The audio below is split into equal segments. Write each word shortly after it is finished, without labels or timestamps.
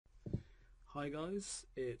Hi guys,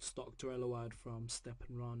 it's Dr. Elawad from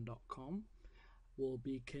stepandrun.com. We'll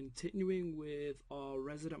be continuing with our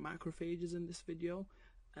resident macrophages in this video,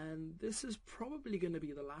 and this is probably going to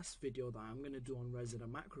be the last video that I'm going to do on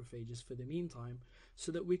resident macrophages for the meantime,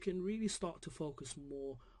 so that we can really start to focus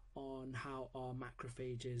more on how our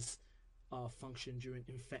macrophages function during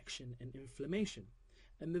infection and inflammation,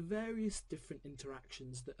 and the various different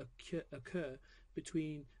interactions that occur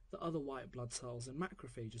between the other white blood cells and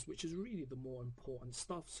macrophages, which is really the more important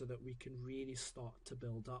stuff, so that we can really start to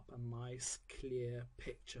build up a nice clear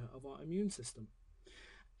picture of our immune system.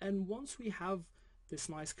 And once we have this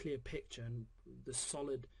nice clear picture and the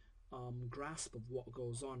solid grasp of what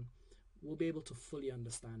goes on, we'll be able to fully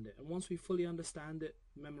understand it. And once we fully understand it,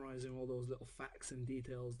 memorizing all those little facts and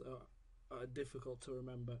details that are difficult to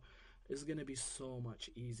remember is going to be so much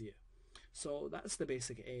easier. So that's the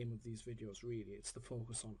basic aim of these videos, really. It's to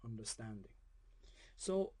focus on understanding.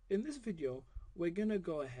 So in this video, we're going to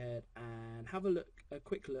go ahead and have a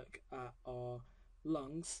quick look at our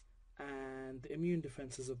lungs and the immune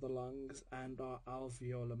defenses of the lungs and our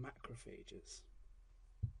alveolar macrophages.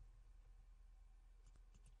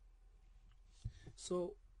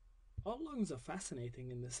 So our lungs are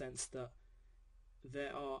fascinating in the sense that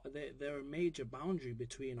they're a major boundary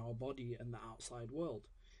between our body and the outside world.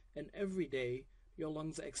 And every day your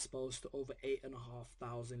lungs are exposed to over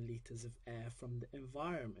 8,500 litres of air from the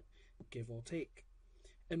environment, give or take.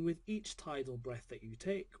 And with each tidal breath that you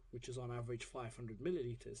take, which is on average 500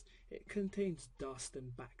 millilitres, it contains dust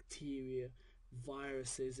and bacteria,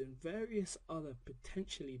 viruses and various other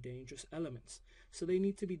potentially dangerous elements, so they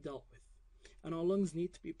need to be dealt with. And our lungs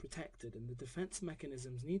need to be protected, and the defense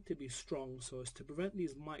mechanisms need to be strong so as to prevent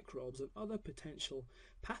these microbes and other potential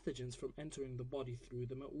pathogens from entering the body through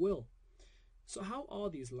them at will. So how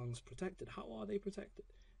are these lungs protected? How are they protected?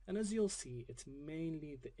 And as you'll see, it's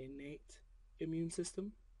mainly the innate immune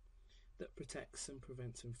system that protects and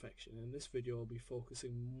prevents infection. In this video, I'll be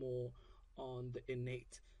focusing more on the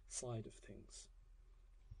innate side of things.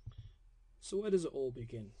 So where does it all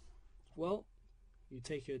begin? Well, you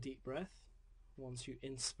take your deep breath. Once you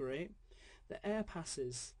inspirate, the air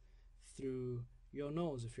passes through your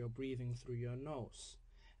nose if you're breathing through your nose.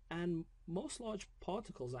 And most large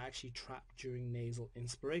particles are actually trapped during nasal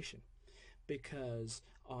inspiration, because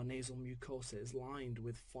our nasal mucosa is lined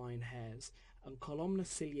with fine hairs and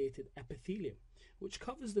columnar-ciliated epithelium, which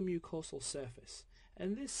covers the mucosal surface.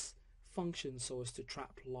 And this functions so as to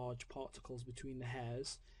trap large particles between the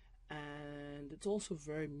hairs, and it's also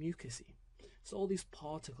very mucousy. So all these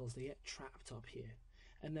particles, they get trapped up here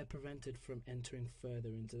and they're prevented from entering further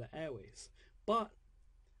into the airways. But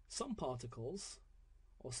some particles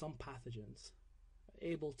or some pathogens are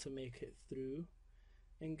able to make it through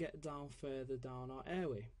and get down further down our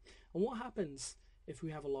airway. And what happens if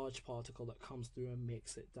we have a large particle that comes through and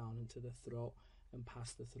makes it down into the throat and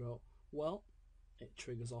past the throat? Well, it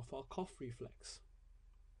triggers off our cough reflex,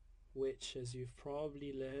 which, as you've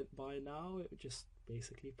probably learned by now, it just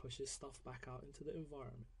basically pushes stuff back out into the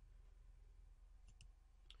environment.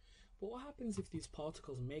 But what happens if these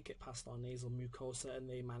particles make it past our nasal mucosa and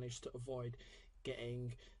they manage to avoid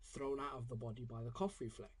getting thrown out of the body by the cough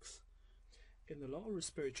reflex? In the lower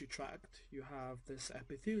respiratory tract, you have this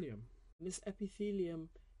epithelium. This epithelium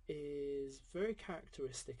is very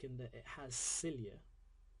characteristic in that it has cilia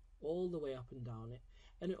all the way up and down it,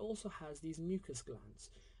 and it also has these mucus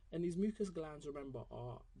glands. And these mucus glands, remember,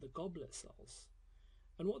 are the goblet cells.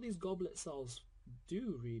 And what these goblet cells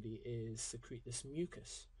do really is secrete this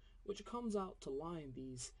mucus, which comes out to line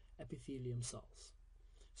these epithelium cells.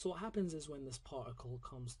 So what happens is when this particle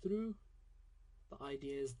comes through, the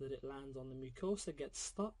idea is that it lands on the mucosa, gets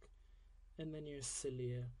stuck, and then your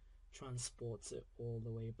cilia transports it all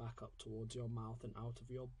the way back up towards your mouth and out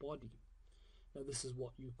of your body. Now this is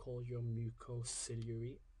what you call your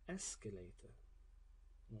mucociliary escalator.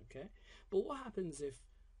 Okay, but what happens if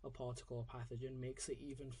a particle or pathogen makes it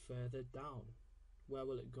even further down? Where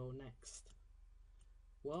will it go next?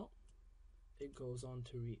 Well, it goes on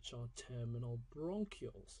to reach our terminal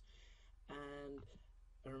bronchioles. And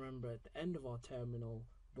remember, at the end of our terminal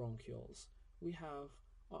bronchioles, we have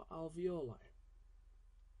our alveoli.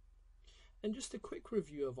 And just a quick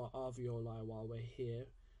review of our alveoli while we're here,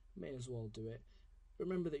 may as well do it.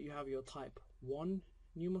 Remember that you have your type 1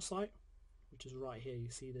 pneumocyte, which is right here. You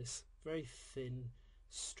see this very thin,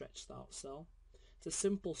 stretched out cell. It's a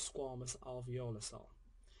simple squamous alveolar cell,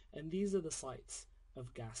 and these are the sites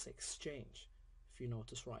of gas exchange. If you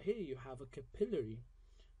notice right here, you have a capillary,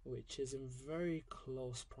 which is in very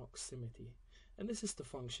close proximity, and this is to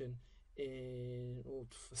function in or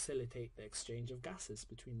to facilitate the exchange of gases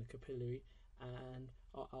between the capillary and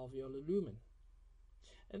our alveolar lumen.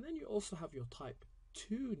 And then you also have your type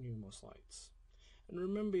 2 pneumocytes. And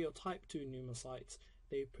remember, your type 2 pneumocytes,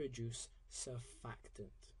 they produce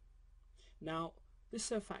surfactant. Now, this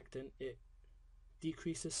surfactant, it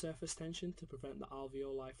decreases surface tension to prevent the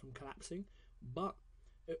alveoli from collapsing, but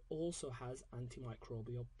it also has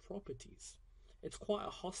antimicrobial properties. It's quite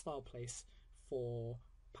a hostile place for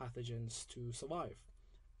pathogens to survive.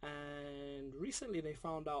 And recently they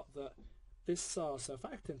found out that this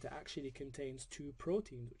surfactant actually contains two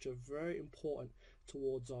proteins which are very important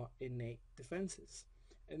towards our innate defenses.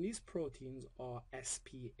 And these proteins are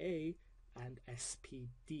SPA and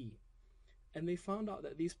SPD. And they found out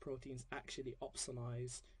that these proteins actually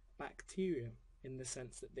opsonize bacteria in the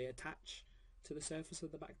sense that they attach to the surface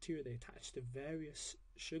of the bacteria. They attach to various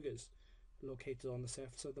sugars located on the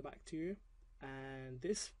surface of the bacteria, and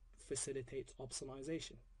this facilitates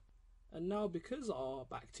opsonization. And now, because our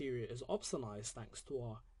bacteria is opsonized thanks to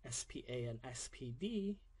our SPA and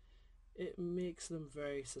SPD, it makes them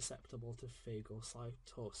very susceptible to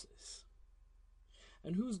phagocytosis.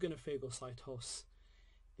 And who's going to phagocytose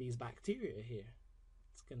these bacteria here?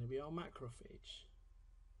 It's going to be our macrophage.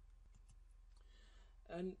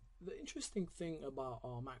 And the interesting thing about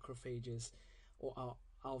our macrophages, or our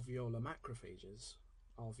alveolar macrophages,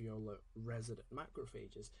 alveolar resident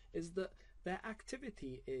macrophages, is that their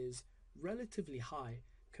activity is relatively high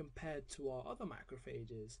compared to our other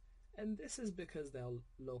macrophages, and this is because they're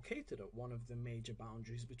located at one of the major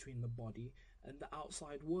boundaries between the body and the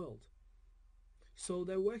outside world. So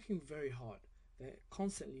they're working very hard. They're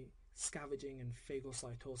constantly scavenging and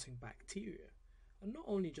phagocytosing bacteria, and not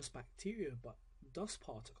only just bacteria but dust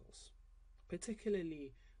particles,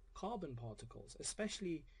 particularly carbon particles,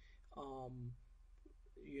 especially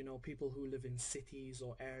people who live in cities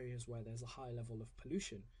or areas where there's a high level of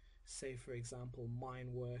pollution, say for example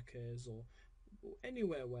mine workers or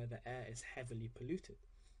anywhere where the air is heavily polluted.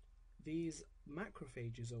 These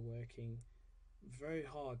macrophages are working very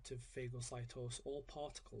hard to phagocytose all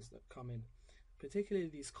particles that come in, particularly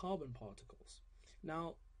these carbon particles.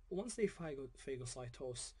 Now, once they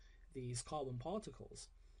phagocytose these carbon particles,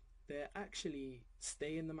 they actually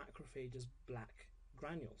stay in the macrophage's black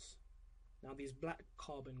granules. Now, these black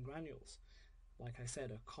carbon granules, like I said,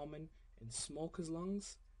 are common in smokers'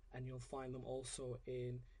 lungs, and you'll find them also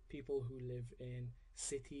in people who live in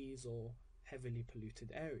cities or heavily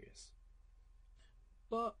polluted areas.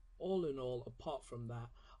 But all in all, apart from that,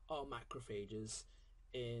 our macrophages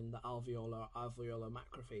in the alveolar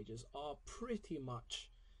macrophages are pretty much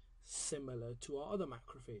similar to our other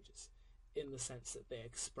macrophages in the sense that they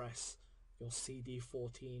express your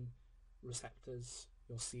CD14 receptors,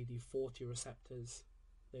 your CD40 receptors.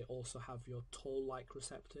 They also have your toll-like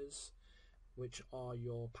receptors, which are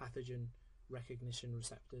your pathogen recognition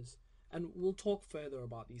receptors. And we'll talk further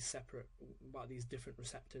about these different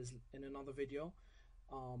receptors in another video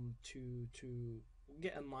to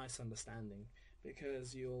get a nice understanding,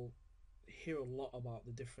 because you'll hear a lot about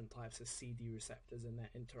the different types of CD receptors and their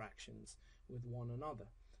interactions with one another.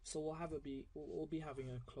 So we'll be having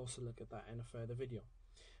a closer look at that in a further video.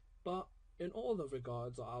 But in all the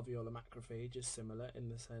regards, our alveolar macrophage is similar in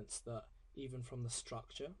the sense that even from the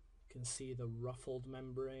structure, you can see the ruffled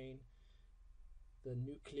membrane, the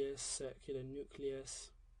nucleus, circular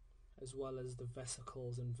nucleus, as well as the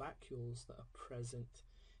vesicles and vacuoles that are present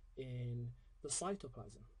in the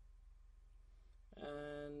cytoplasm.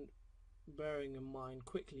 And bearing in mind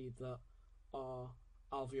quickly that our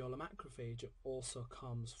alveolar macrophage also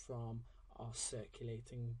comes from our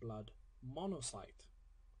circulating blood monocyte.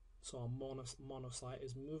 So our monocyte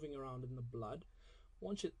is moving around in the blood.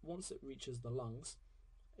 Once it reaches the lungs,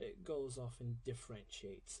 it goes off and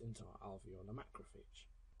differentiates into our alveolar macrophage.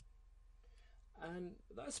 And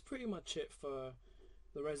that's pretty much it for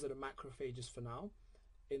the resident macrophages for now.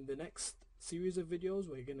 In the next series of videos,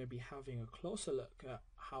 we're going to be having a closer look at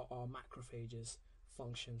how our macrophages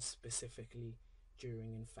function specifically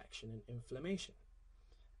during infection and inflammation.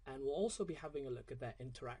 And we'll also be having a look at their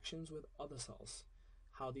interactions with other cells,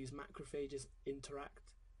 how these macrophages interact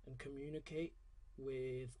and communicate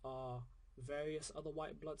with our various other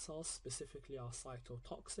white blood cells, specifically our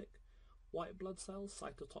cytotoxic white blood cells,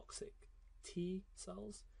 cytotoxic T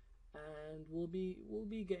cells, and we'll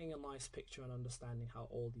be getting a nice picture and understanding how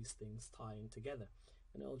all these things tie in together,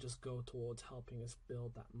 and it'll just go towards helping us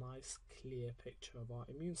build that nice clear picture of our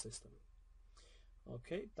immune system.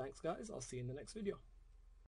 Okay, thanks guys, I'll see you in the next video.